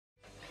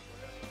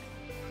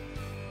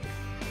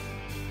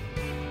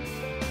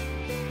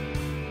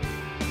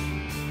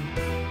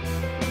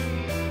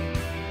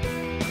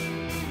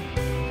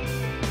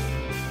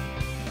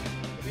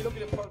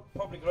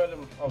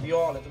of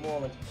Youghal at the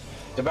moment,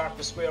 the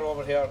Barker Square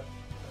over here,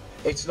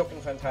 it's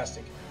looking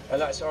fantastic.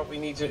 And that's what we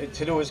need to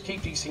do, is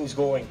keep these things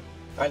going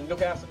and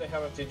look after the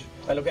heritage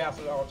and look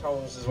after our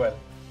towns as well.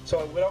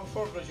 So without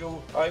further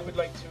ado, I would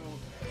like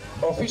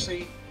to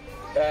officially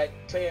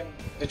claim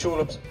the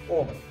tulips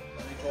open.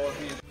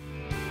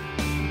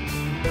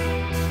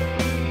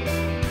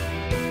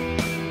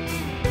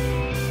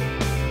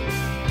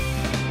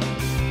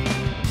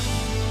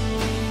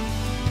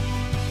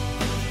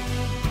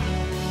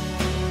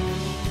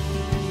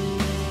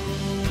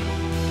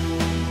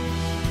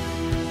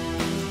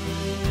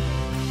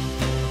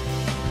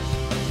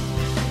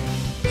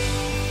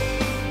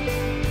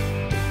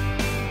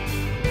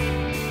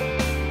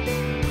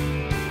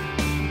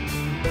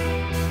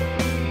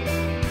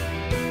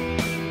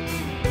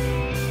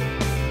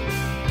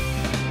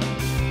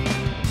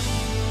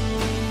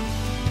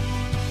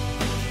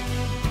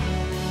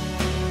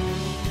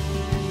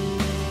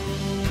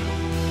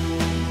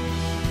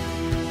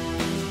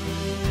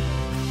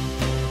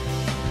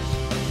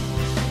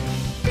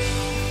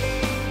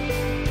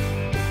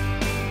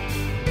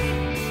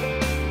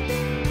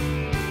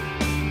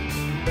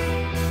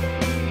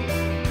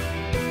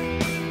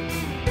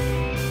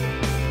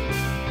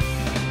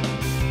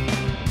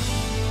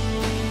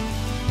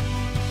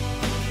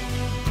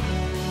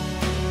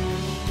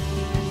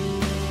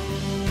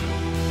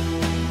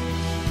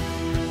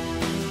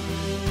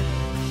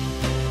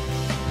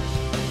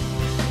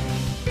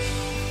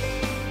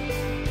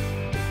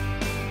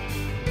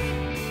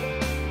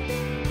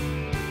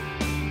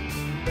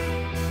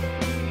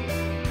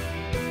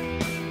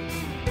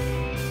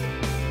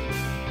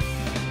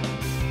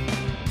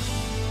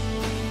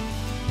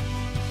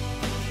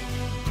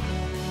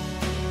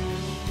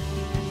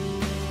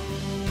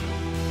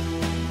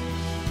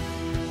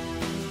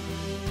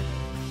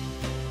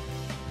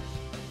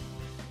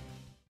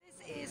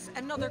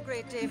 Another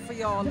great day for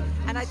Youghal,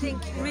 and I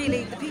think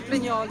really the people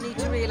in Youghal need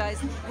to realise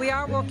we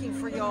are working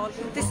for Youghal.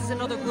 This is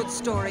another good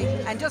story,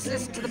 and just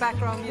listen to the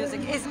background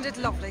music. Isn't it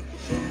lovely?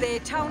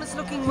 The town is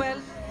looking well.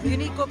 You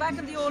need to go back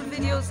in the old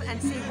videos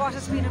and see what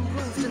has been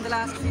improved in the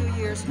last few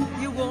years.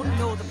 You won't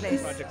know the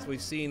place. Projects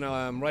we've seen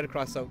right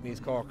across South and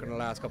East Cork in the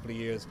last couple of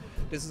years.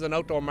 This is an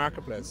outdoor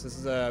marketplace. This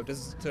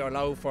is to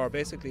allow for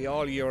basically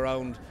all year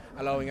round,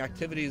 allowing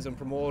activities and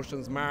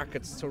promotions,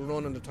 markets to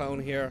run in the town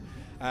here.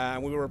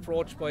 We were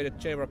approached by the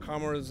Chamber of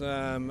Commerce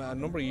a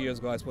number of years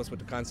ago, I suppose, with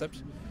the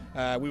concept.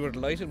 We were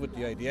delighted with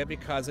the idea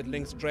because it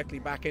links directly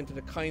back into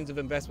the kinds of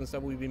investments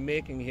that we've been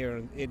making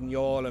here in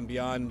Youghal and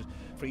beyond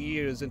for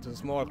years, into the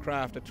small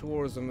craft, the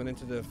tourism and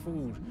into the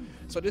food.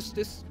 So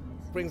this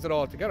brings it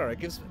all together. It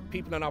gives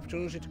people an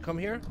opportunity to come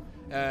here.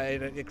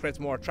 It creates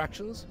more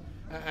attractions.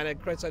 And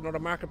it creates another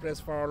marketplace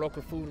for our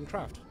local food and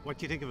craft. What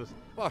do you think of it?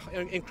 Well,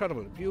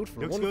 incredible,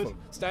 beautiful, Looks wonderful.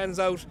 good. Stands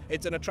out.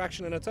 It's an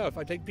attraction in itself.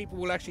 I think people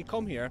will actually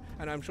come here,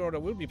 and I'm sure there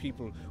will be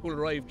people who will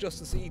arrive just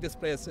to see this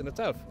place in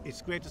itself.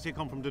 It's great to see it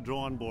come from the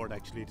drawing board,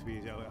 actually, to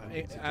be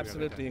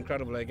Absolutely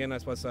incredible. Again, I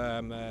suppose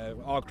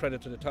all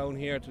credit to the town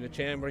here, to the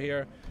chamber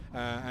here,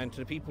 and to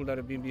the people that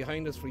have been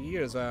behind us for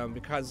years,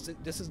 because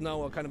this is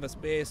now a kind of a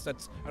space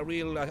that's a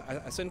real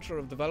a centre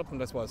of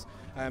development, I suppose.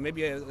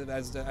 Maybe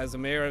as the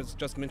mayor has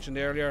just mentioned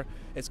earlier,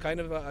 it's kind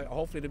of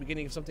hopefully the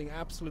beginning of something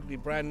absolutely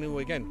brand new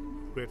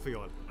again. Great for you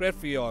all. Great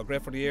for you all,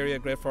 great for the area,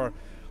 great for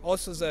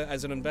us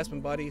as an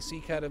investment body.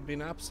 CCAD have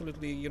been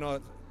absolutely, you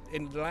know,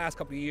 in the last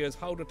couple of years,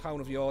 how the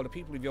town of Youghal, the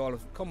people of Youghal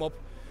have come up,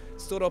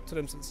 stood up to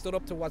them, stood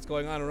up to what's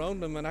going on around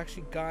them, and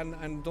actually gone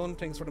and done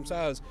things for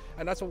themselves.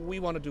 And that's what we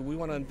want to do. We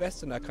want to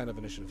invest in that kind of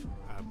initiative.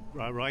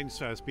 Ryan,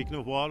 speaking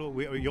of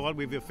Youghal,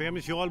 we have a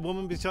famous Youghal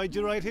woman beside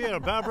you right here.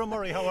 Barbara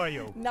Murray, how are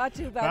you? Not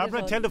too bad.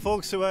 Barbara, tell the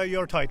folks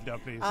your title there,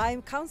 please.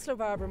 I'm Councillor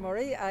Barbara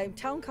Murray. I'm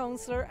Town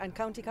Councillor and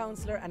County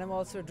Councillor, and I'm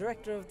also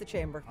Director of the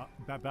Chamber.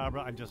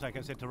 Barbara, and just like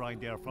I said to Ryan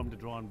there, from the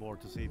drawing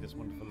board to see this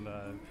wonderful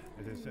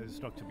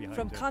structure behind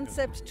From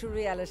concept to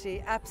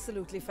reality,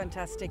 absolutely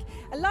fantastic.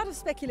 A lot of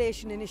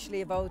speculation initially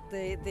about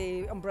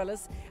the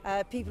umbrellas.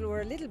 People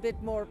were a little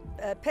bit more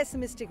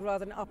pessimistic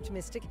rather than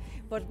optimistic,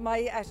 but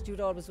my attitude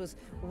always was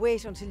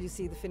wait until you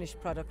see the finished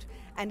product.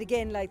 And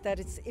again, like that,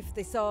 it's if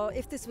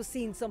this was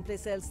seen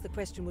someplace else, the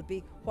question would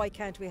be, why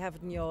can't we have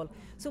it in Youghal?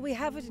 So we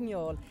have it in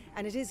Youghal,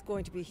 and it is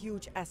going to be a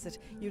huge asset.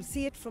 You'll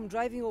see it from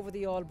driving over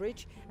the Youghal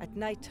Bridge. At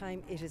night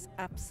time, it is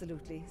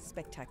absolutely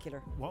spectacular.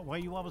 Why are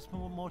you always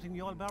promoting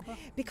Youghal, Barbara?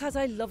 Because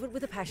I love it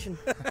with a passion.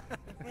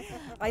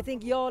 I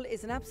think Youghal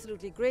is an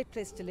absolutely great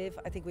place to live.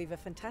 I think we have a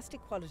fantastic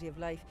quality of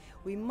life.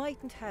 We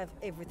mightn't have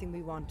everything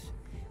we want,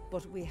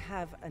 but we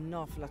have an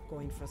awful lot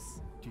going for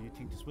us. Do you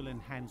think this will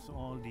enhance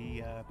all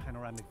the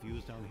panoramic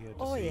views down here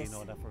Oh, see yes. and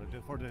all that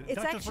for the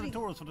It's not just for the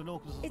tourists, for the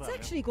locals as It's well?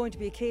 actually going to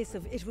be a case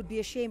of it would be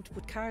a shame to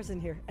put cars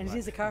in here, and it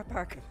is a car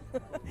park.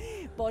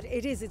 But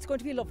it's going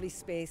to be a lovely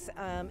space.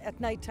 At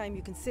night time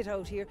you can sit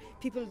out here.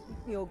 People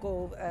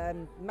go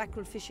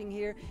mackerel fishing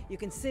here. You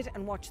can sit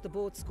and watch the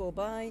boats go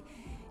by.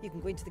 You can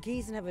go into the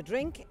quays and have a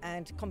drink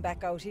and come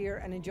back out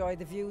here and enjoy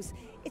the views.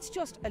 It's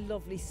just a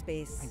lovely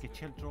space. And get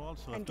shelter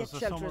also. And if get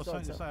there's a shelter summer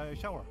also.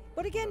 shower.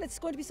 But again, it's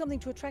going to be something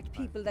to attract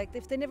people. Like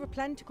if they never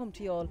planned to come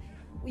to Youghal,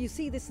 you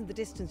see this in the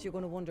distance, you're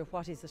going to wonder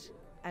what is it.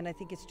 And I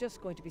think it's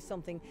just going to be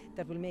something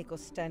that will make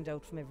us stand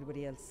out from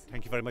everybody else.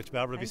 Thank you very much,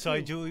 Barbara. Thank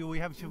Beside you, we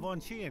have Siobhan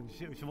Sheehan.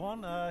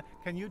 Siobhan,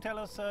 can you tell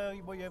us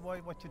what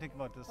you think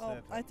about this?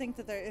 I think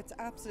that it's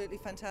absolutely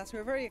fantastic.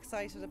 We're very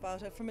excited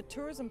about it. From a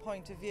tourism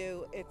point of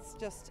view, it's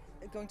just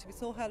going to be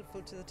so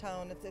helpful to the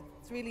town.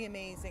 It's really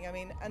amazing. I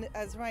mean, and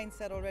as Ryan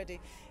said already,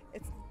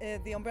 it's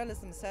the umbrellas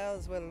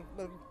themselves will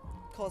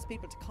cause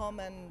people to come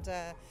and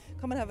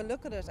have a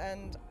look at it.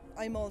 And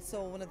I'm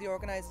also one of the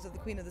organisers of the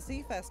Queen of the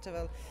Sea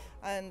Festival,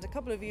 and a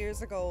couple of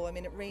years ago, I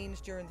mean, it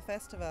rained during the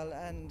festival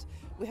and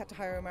we had to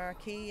hire a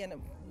marquee and it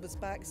was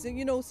back. So,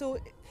 you know, so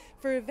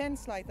for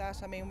events like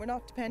that, I mean, we're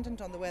not dependent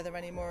on the weather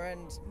anymore,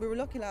 and we were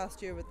lucky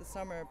last year with the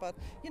summer, but,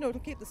 you know, it'll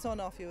keep the sun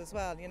off you as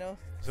well, you know,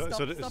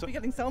 stop you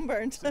getting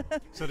sunburned.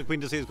 So the Queen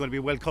of the Sea is going to be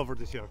well covered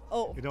this year?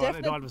 Oh, you know,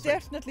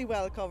 definitely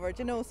well covered,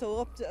 you know, so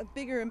up to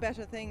bigger and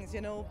better things,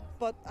 you know,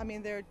 but I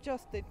mean, they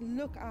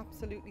look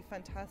absolutely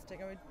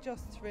fantastic and we're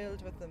just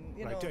thrilled with them,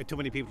 you know. Too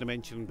many people to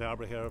mention,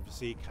 Barbara here, of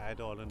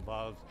CCAD all involved.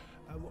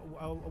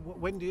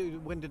 When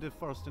did it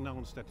first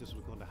announce that this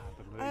was going to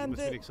happen? You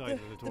must be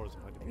excited from a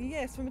tourism point of view.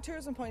 Yes, from a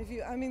tourism point of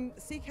view. I mean,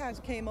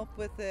 CCAD came up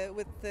with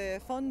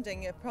the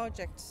funding, a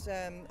project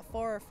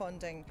for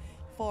funding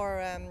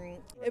for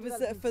it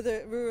was for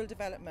the rural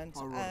development,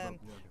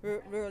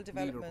 rural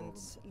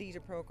development leader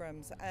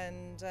programs,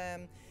 and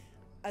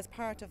as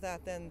part of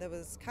that, then there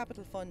was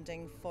capital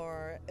funding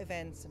for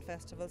events and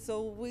festivals.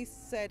 So we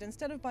said,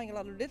 instead of buying a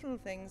lot of little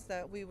things,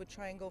 that we would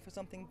try and go for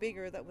something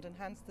bigger that would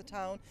enhance the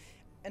town,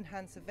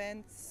 enhance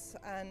events,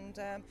 and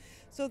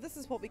so this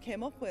is what we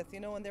came up with, you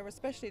know, and they were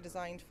specially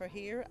designed for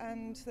here,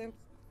 and they'll,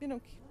 you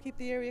know, keep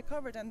the area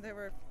covered, and they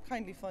were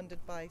kindly funded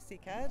by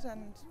CCAD,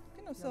 and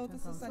you know, so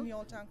this is on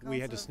Youghal Town Council.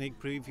 We had a sneak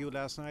preview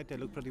last night. They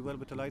looked pretty well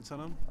with the lights on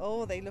them.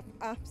 Oh, they look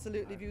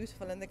absolutely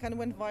beautiful, and they kind of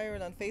went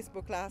viral on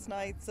Facebook last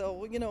night.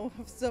 So, you know,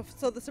 so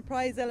the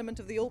surprise element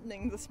of the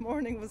opening this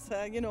morning was,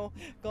 you know,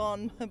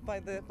 gone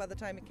by the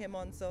time it came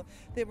on. So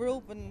they were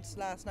opened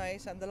last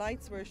night, and the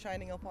lights were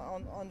shining up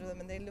under them,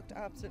 and they looked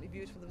absolutely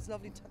beautiful. It was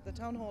lovely. The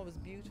town hall was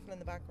beautiful in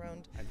the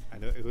background,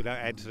 and it would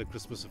add to the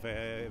Christmas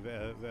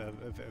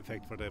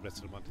effect for the rest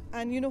of the month.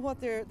 And you know what?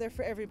 They're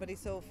for everybody.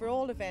 So for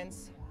all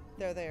events,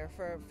 they're there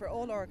for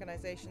all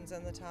organisations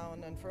in the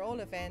town, and for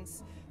all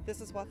events,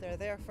 this is what they're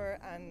there for,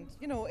 and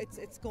you know,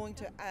 it's going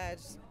to add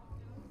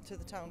to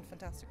the town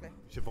fantastically.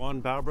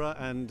 Siobhan, Barbara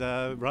and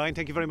Ryan,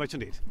 thank you very much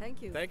indeed.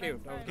 Thank you. Thank you.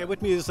 Okay,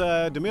 with me is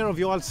the Mayor of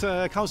Youghal's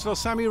Councillor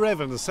Sammy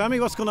Revins. Sammy,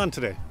 what's going on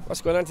today?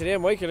 What's going on today,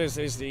 Michael, is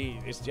the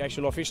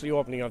actual officially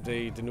opening of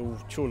the new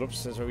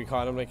tulips, as we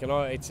call them. Like, you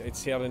know,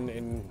 it's here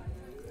in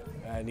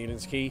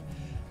Nealon's Quay.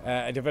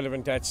 A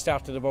development that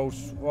started about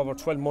over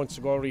 12 months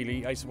ago,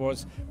 really, I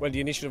suppose. Well, the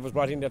initiative was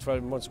brought in there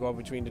 12 months ago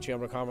between the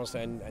Chamber of Commerce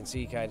and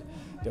CCAD.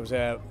 There was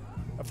a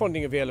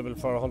funding available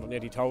for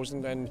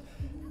 180,000, and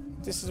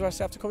this is what's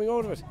after coming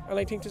out of it. And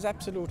I think it's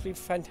absolutely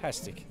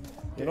fantastic.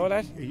 You know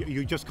that?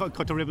 You just cut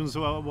the ribbons a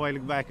while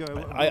back.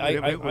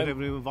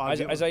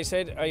 As I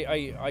said,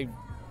 I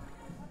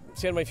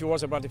saying my few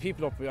words, I brought the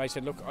people up. I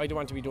said, look, I don't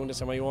want to be doing this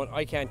on my own.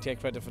 I can't take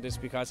credit for this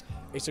because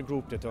it's a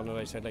group that done it.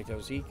 I said, like, there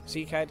was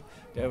CCAD,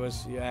 there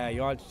was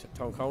Youghal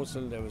Town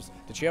Council, there was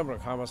the Chamber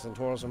of Commerce and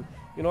Tourism.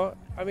 You know,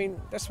 I mean,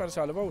 that's what it's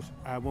all about.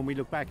 When we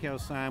look back here,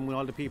 Sam, with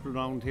all the people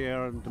around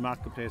here and the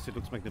marketplace, it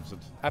looks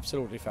magnificent.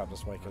 Absolutely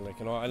fabulous, Michael. Like,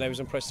 you know, and I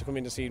was impressed to come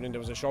in this evening. There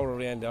was a shower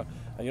rain there,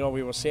 and you know,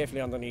 we were safely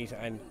underneath,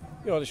 and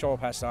you know, the shower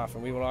passed off,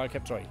 and we were all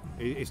kept dry.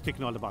 It's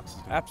ticking all the boxes.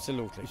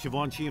 Absolutely.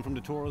 Siobhan Sheehan from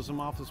the tourism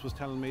office was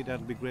telling me that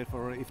it'd be great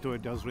for her if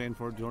it does rain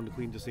for during the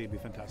Queen to see. It'd be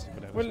fantastic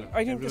for that. Well,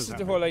 I think this is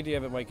the whole idea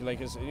of it, Michael. Like,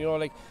 is, you know,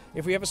 like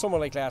if we have a summer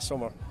like last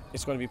summer,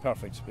 it's going to be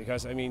perfect,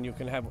 because I mean, you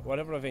can have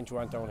whatever event you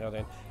want down here.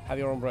 Then have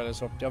your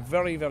umbrellas up. They're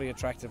very, very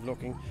attractive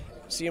looking.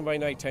 See them by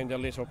night time, they're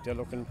lit up, they're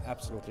looking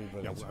absolutely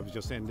brilliant. Yeah, I was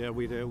just saying there,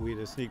 we had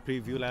a sneak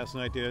preview last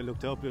night. They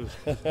looked up, it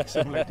was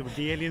something like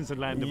the aliens had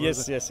landed.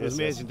 Yes. It was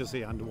amazing to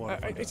see on the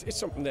water. It's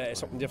something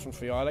different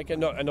for you all, like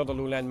another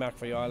new landmark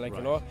for you all, like, right.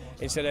 You know,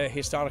 instead of a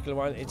historical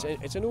one, it's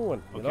a new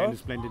one. Okay, you know? And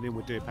it's blended in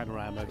with the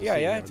panorama.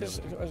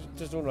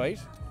 It's doing right.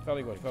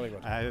 Very good, very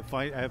good.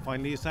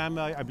 Finally, Sam,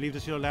 I believe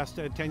this is your last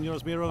 10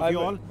 years Mayor of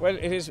Youghal? Well,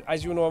 it is,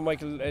 as you know,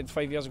 Michael,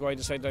 5 years ago I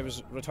decided I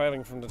was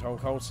retiring from the town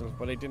council,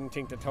 but I didn't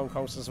think the town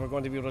councils were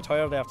going to be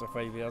retired after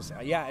 5 years.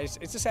 Yeah,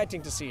 it's a sad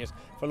thing to see it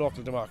for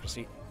local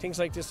democracy. Things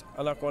like this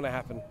are not going to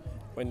happen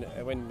when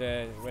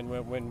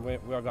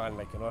we're gone,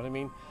 like, you know what I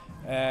mean?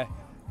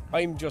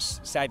 I'm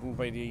just saddened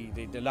by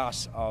the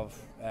loss of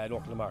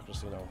local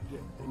democracy now.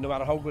 No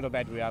matter how good or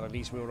bad we are, at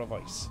least we were a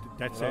voice.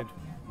 That said,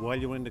 while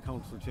you were in the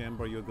council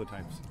chamber, you had good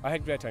times. I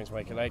had great times,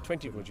 Michael. I had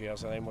 20 good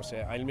years, and I must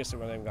say I'll miss it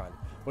when I'm gone.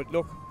 But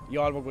look, you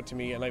all were good to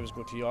me, and I was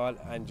good to you all,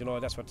 and you know,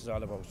 that's what it's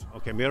all about.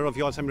 Okay, Mayor of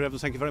Youghal, Sammy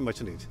Revins, thank you very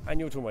much indeed. And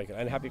you too, Michael,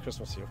 and happy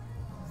Christmas to you.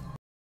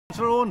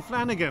 Councillor Owen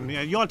Flanagan,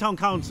 Youghal Town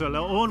Council.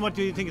 Owen, what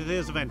do you think of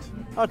today's event?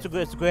 Oh, it's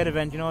a great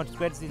event, you know. It's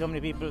great to see so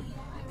many people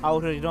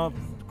out here, you know.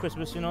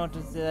 Christmas, you know,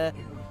 it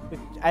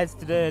adds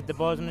to the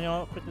buzz, and you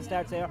know, Christmas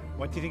starts here.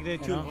 What do you think of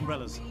the tulip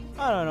umbrellas?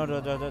 I don't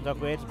know, they're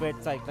great. It's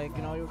great sight, like,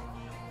 you know,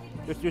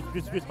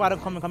 you spot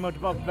them coming out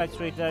the back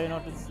street there, you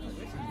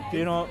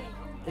know.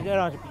 They're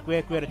a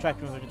great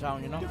attraction for the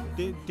town, you know.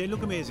 They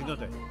look amazing, don't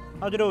they?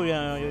 Oh, they do, you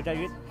know.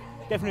 You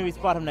definitely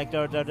spot them, like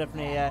they're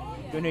definitely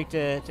unique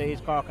to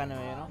East Cork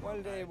anyway, you know. Well,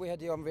 we had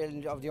the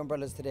unveiling of the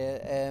umbrellas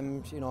today,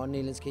 you know, on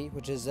Nealon's Quay,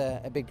 which is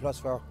a big plus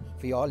for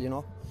Youghal, you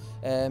know.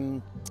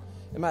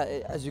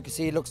 As you can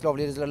see, it looks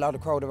lovely. There's a lot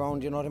of crowd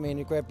around, you know what I mean?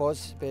 A great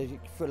buzz, a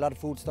lot of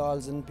food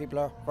stalls, and people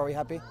are very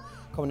happy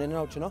coming in and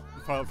out, you know.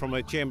 From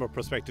a chamber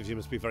perspective, you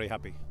must be very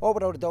happy. Oh,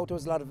 without a doubt, there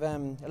was a lot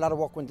of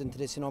work went into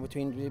this, you know.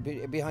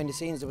 Behind the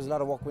scenes, there was a lot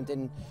of work went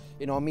in,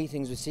 you know,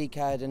 meetings with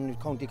CCAD and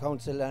County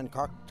Council and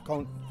Cork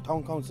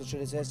Town Council,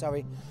 should I say?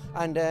 Sorry,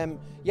 and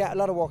yeah, a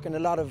lot of work and a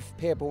lot of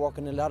paperwork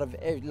and a lot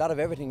of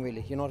everything,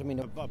 really. You know what I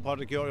mean?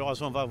 Patrick, you're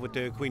also involved with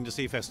the Queen to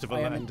Sea Festival,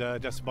 and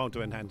that's bound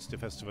to enhance the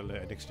festival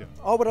next year.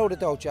 Oh, without a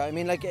doubt, yeah. I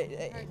mean, like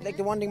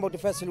the one thing about the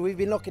festival, we've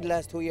been lucky the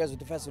last 2 years with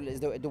the festival is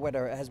the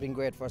weather has been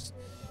great for us.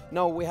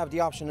 Now we have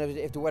the option,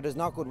 if the weather's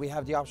not good, we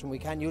have the option. We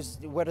can't use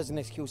the weather as an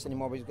excuse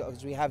anymore,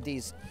 because we have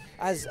these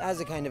as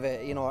a kind of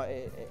a, you know,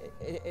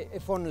 a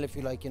funnel, if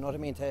you like, you know what I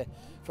mean,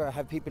 for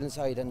have people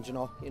inside and you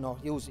know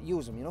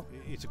use them, you know.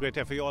 It's a great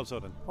day for you also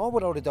then. Oh,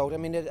 without a doubt. I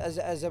mean, as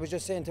I was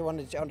just saying to one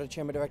of the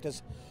chamber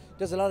directors,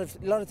 there's a lot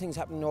of things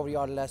happening over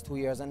Youghal the last 2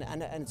 years, and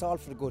it's all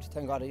for the good,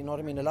 thank God. You know what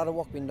I mean? A lot of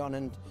work being done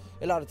and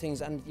a lot of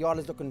things, and Youghal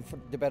is looking for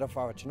the better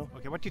for it, you know.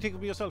 Okay, what do you think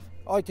of yourself?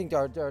 I think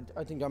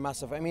they're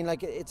massive. I mean,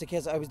 like, it's a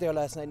case. I was there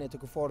last night and I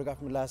took a photograph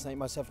from it last night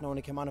myself. Now, when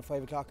I came on at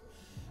 5 o'clock,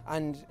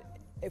 and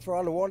for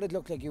all the world, it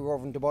looked like you were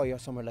over in Dubai or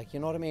somewhere, like, you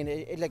know what I mean?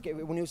 Like,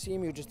 when you see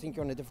them, you just think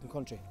you're in a different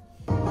country.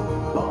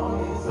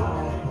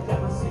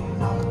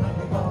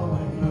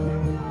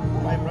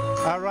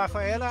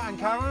 Rafaela and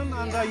Karen,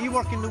 and you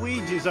work in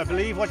Luigi's, I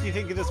believe. What do you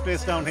think of this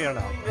place down here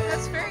now?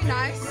 That's very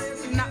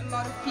nice. Not a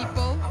lot of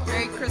people.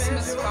 Very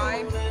Christmas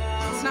vibe.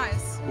 It's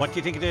nice. What do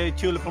you think of the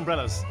tulip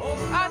umbrellas?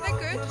 They're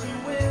good.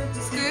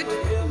 It's good.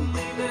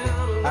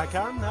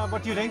 Karen,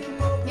 what do you think?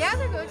 Yeah,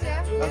 they're good,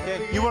 yeah.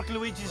 Okay. You work in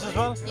Luigi's as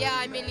well? Yeah,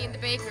 I'm mainly in the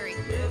bakery.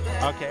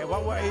 Okay.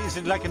 What is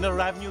it, like another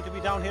avenue to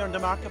be down here in the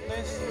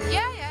marketplace?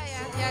 Yeah,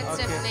 it's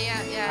definitely,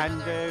 yeah.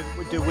 And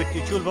with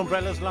the tulip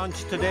umbrellas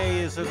launched today,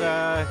 is it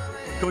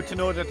good to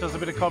know that there's a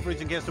bit of coverage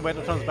in case the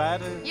weather turns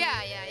bad? Yeah.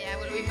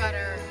 Well, we've got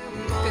our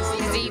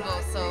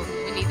gazebo, so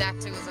we need that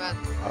too as well.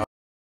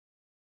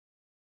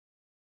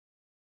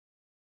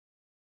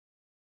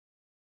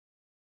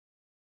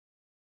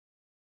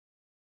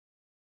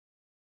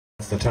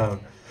 The town.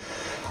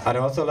 I'd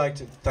also like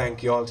to thank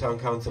Youghal Town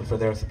Council for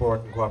their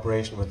support and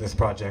cooperation with this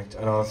project,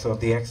 and also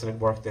the excellent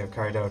work they've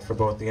carried out for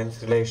both the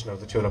installation of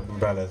the tulip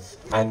umbrellas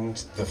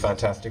and the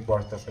fantastic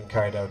work that's been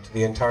carried out to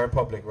the entire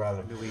public rather.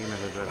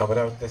 And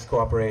without this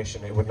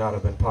cooperation, it would not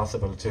have been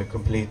possible to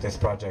complete this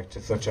project to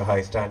such a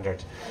high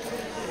standard.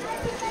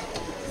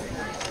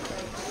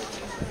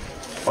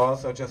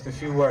 Also, just a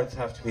few words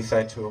have to be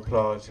said to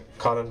applaud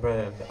Colin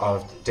Brennan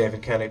of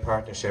David Kelly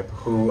Partnership,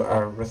 who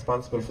are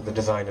responsible for the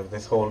design of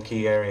this whole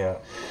Quay area.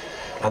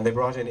 And they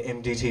brought in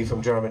MDT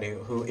from Germany,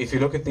 who, if you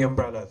look at the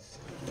umbrellas,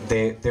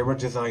 they were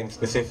designed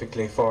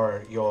specifically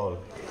for Youghal,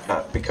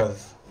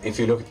 because if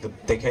you look at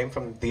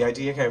the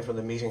idea came from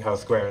the Meeting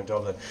House Square in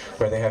Dublin,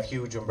 where they have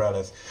huge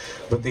umbrellas,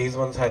 but these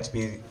ones had to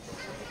be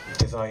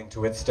designed to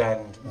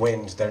withstand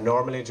wind. They're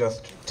normally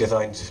just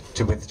designed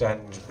to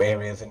withstand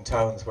areas in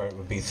towns where it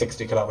would be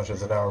 60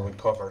 kilometres an hour would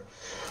cover.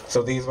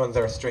 So these ones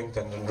are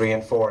strengthened and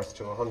reinforced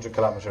to 100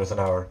 kilometres an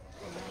hour.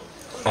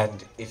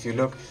 And if you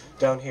look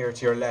down here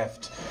to your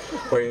left,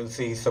 where you'll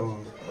see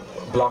some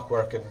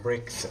blockwork and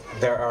bricks,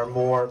 there are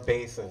more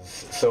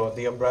bases. So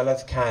the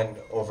umbrellas can,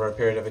 over a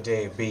period of a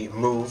day, be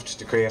moved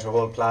to create a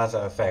whole plaza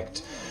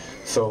effect.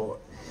 So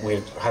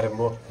we've had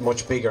a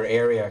much bigger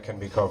area can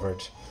be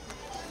covered.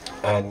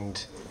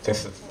 And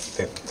this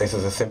is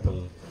a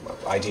simple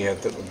idea.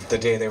 The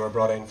day they were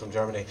brought in from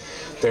Germany,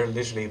 they're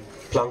literally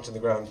plonked in the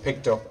ground,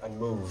 picked up and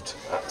moved.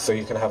 So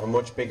you can have a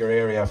much bigger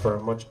area for a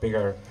much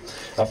bigger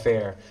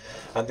affair.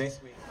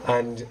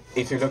 And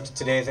if you look at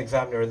today's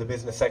Examiner in the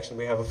business section,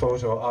 we have a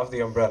photo of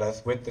the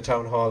umbrellas with the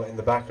town hall in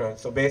the background.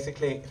 So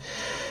basically,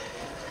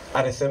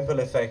 at a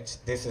simple effect,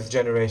 this is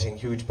generating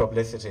huge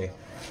publicity.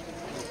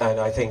 And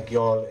I think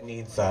Youghal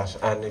needs that.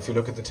 And if you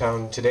look at the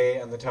town today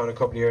and the town a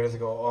couple of years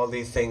ago, all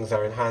these things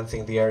are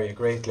enhancing the area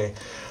greatly.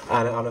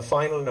 And on a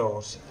final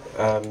note,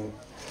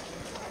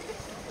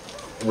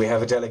 we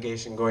have a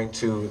delegation going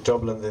to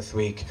Dublin this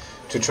week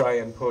to try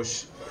and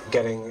push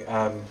getting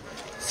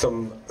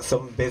some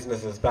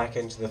businesses back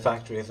into the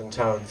factories in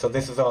town. So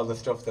this is all the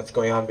stuff that's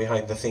going on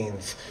behind the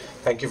scenes.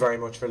 Thank you very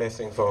much for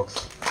listening, folks.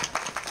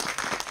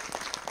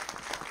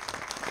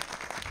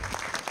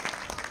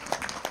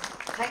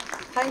 Thank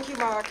you. Thank you,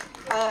 Mark.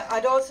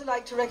 I'd also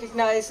like to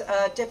recognise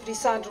Deputy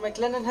Sandra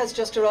McLennan has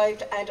just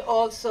arrived, and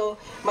also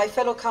my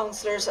fellow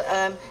councillors.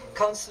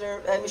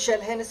 Councillor Michelle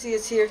Hennessy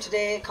is here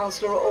today,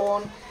 Councillor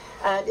Owen,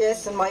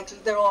 yes, and Michael,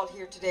 they're all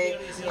here today.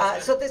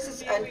 So this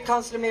is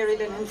Councillor Mary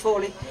Lynn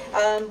Foley.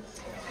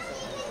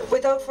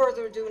 Without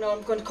further ado now,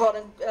 I'm going to call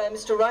in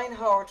Mr. Ryan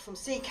Howard from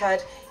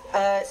CCAD.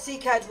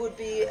 CCAD would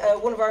be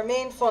one of our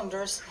main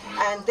funders,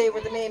 and they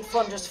were the main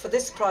funders for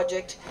this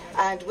project,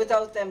 and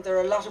without them there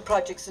are a lot of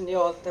projects in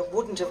Youghal that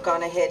wouldn't have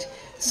gone ahead.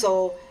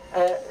 So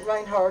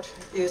Ryan Howard,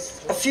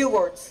 use a few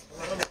words.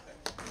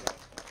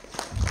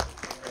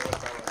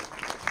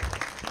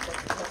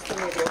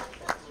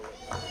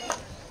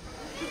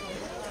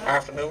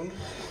 Afternoon,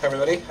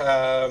 everybody.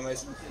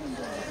 It's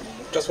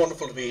just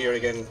wonderful to be here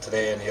again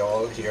today in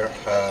Youghal here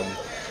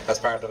as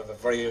part of a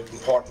very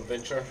important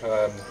venture.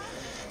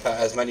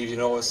 As many of you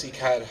know,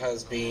 CCAD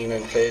has been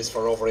in place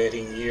for over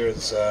 18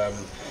 years.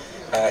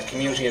 A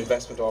community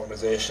investment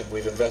organisation.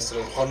 We've invested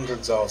in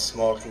hundreds of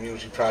small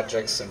community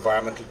projects,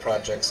 environmental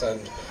projects,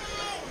 and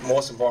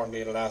most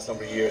importantly in the last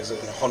number of years in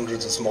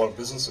hundreds of small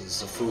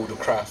businesses, the food, the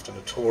craft and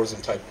the tourism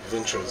type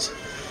ventures.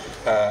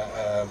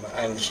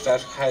 And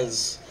that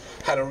has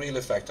had a real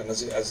effect, and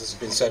as has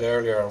been said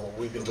earlier,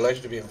 we've been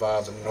delighted to be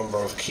involved in a number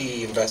of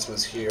key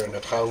investments here in the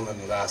town in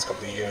the last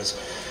couple of years.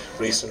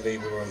 Recently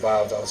we were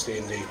involved obviously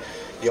in the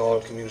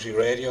Youghal Community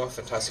Radio,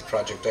 fantastic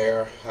project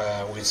there.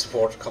 We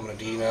support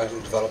Commonadina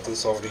in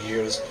developments over the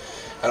years,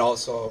 and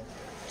also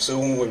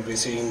soon we'll be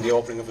seeing the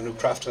opening of a new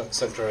craft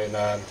centre in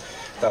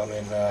down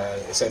in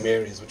St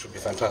Mary's, which will be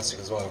fantastic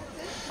as well.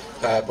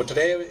 But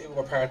today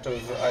we're part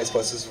of, I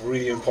suppose, this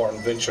really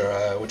important venture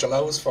which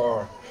allows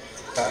for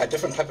a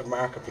different type of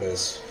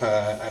marketplace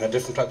and a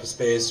different type of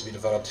space to be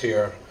developed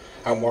here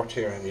and worked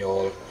here in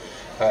Youghal.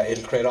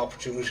 It'll create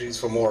opportunities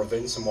for more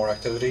events and more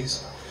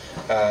activities,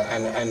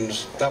 and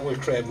that will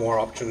create more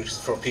opportunities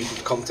for people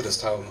to come to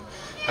this town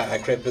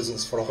and create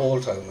business for the whole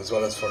town, as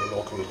well as for the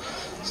local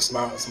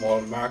small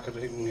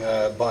marketing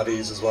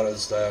bodies, as well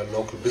as the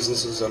local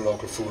businesses and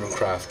local food and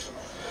craft.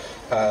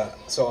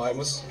 So I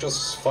must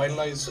just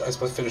finalise, I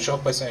suppose, finish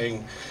up by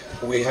saying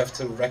we have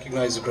to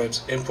recognise the great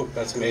input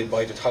that's made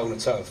by the town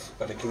itself,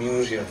 by the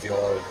community of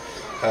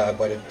Youghal,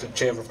 by the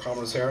Chamber of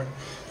Commerce here,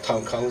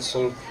 Town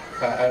Council,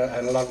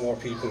 and a lot more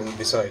people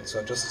besides.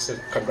 So just to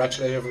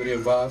congratulate everybody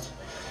involved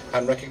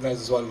and recognise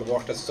as well the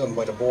work that's done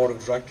by the Board of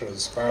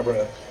Directors.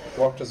 Barbara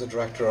worked as a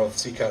director of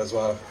CCAD as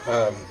well,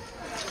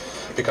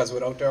 because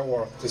without their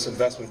work this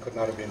investment could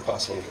not have been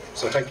possible.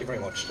 So thank you very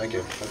much. Thank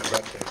you, and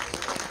congratulations.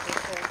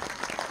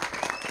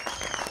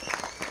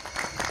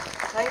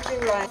 Thank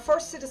you, Ryan.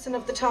 First citizen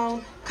of the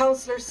town,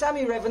 Cllr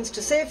Sammy Revins,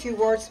 to say a few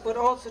words, but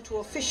also to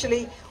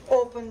officially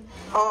open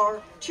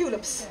our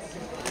tulips.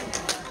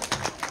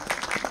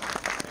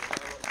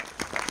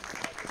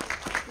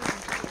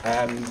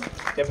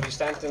 Deputy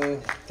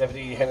Stanton,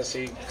 Deputy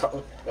Hennessy,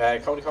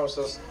 County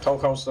Councillors, Town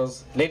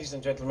Councillors, ladies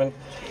and gentlemen,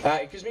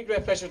 it gives me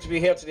great pleasure to be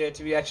here today,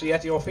 to be actually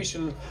at the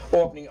official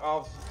opening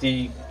of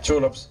the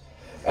tulips.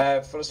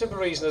 For a simple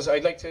reason is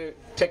I'd like to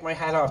take my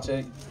hat off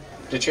to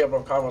the Chamber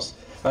of Commerce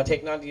and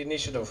taking on the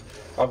initiative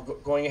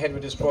of going ahead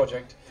with this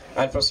project,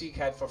 and for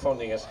CCAD for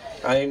funding it.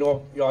 And I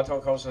know your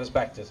Town Council has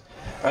backed it.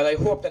 And I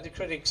hope that the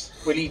critics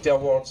will eat their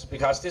words,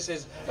 because this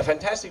is a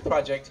fantastic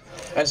project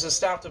and it's the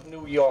start of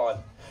new Youghal.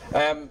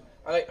 And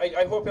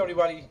I hope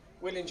everybody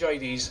will enjoy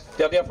these.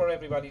 They're there for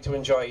everybody to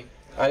enjoy.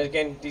 And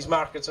again, these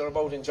markets are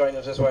about enjoying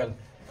it as well.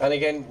 And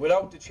again,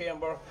 without the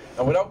Chamber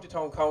and without the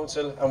Town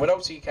Council and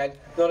without CCAD,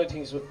 none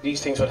of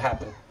these things would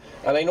happen.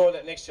 And I know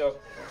that next year,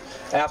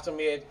 after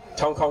May,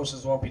 Town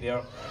Councils won't be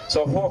there.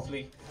 So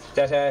hopefully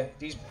that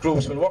these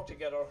groups will work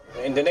together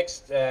in the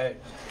next,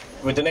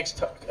 with the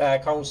next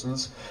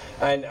councils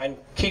and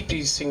keep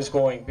these things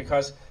going.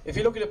 Because if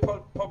you look at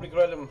the public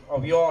realm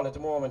of Youghal at the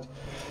moment,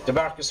 the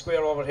Market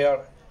Square over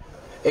here,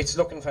 it's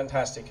looking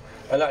fantastic.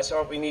 And that's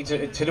what we need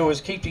to do, is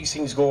keep these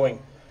things going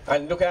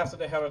and look after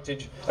the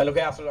heritage and look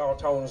after our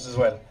towns as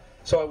well.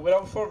 So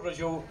without further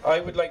ado, I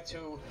would like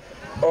to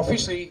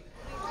officially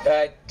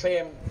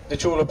claim the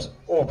tulips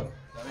open.